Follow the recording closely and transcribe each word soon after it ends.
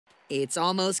It's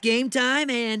almost game time,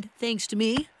 and thanks to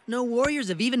me, no Warriors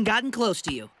have even gotten close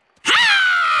to you.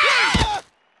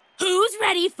 Who's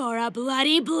ready for a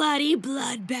bloody, bloody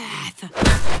bloodbath?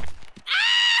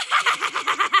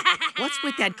 What's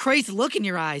with that crazed look in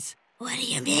your eyes? What do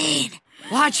you mean?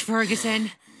 Watch,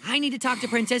 Ferguson. I need to talk to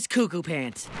Princess Cuckoo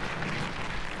Pants.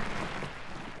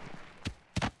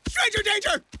 Stranger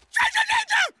danger! Stranger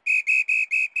danger!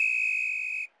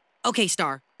 Okay,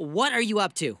 Star, what are you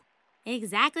up to?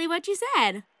 Exactly what you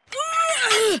said.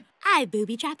 I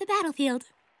booby-trapped the battlefield.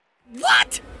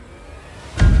 What?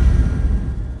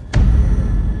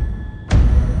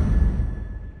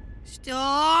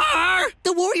 Star!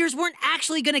 The Warriors weren't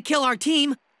actually gonna kill our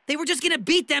team. They were just gonna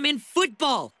beat them in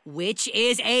football, which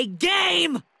is a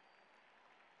game!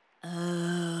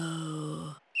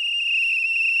 Oh.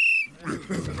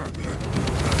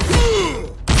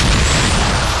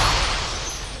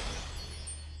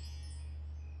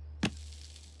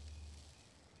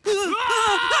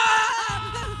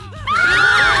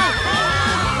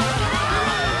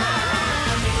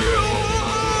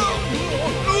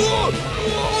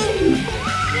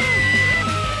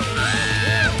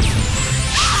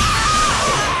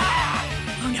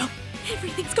 Oh no,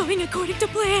 everything's going according to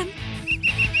plan.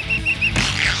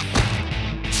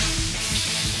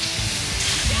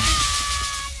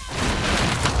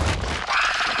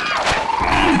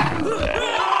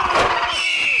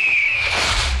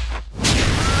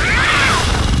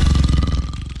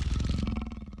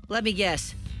 Let me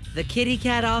guess. The kitty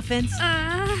cat offense?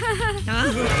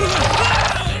 Huh?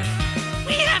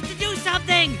 We have to do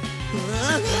something!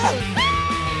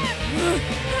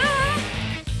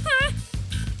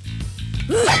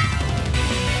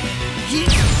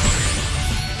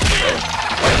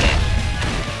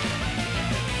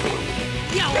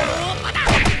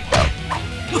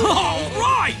 All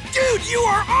right! Dude, you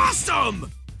are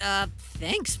awesome!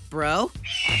 Thanks, bro.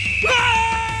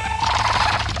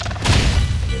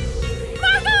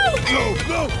 No,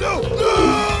 no, no,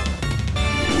 no!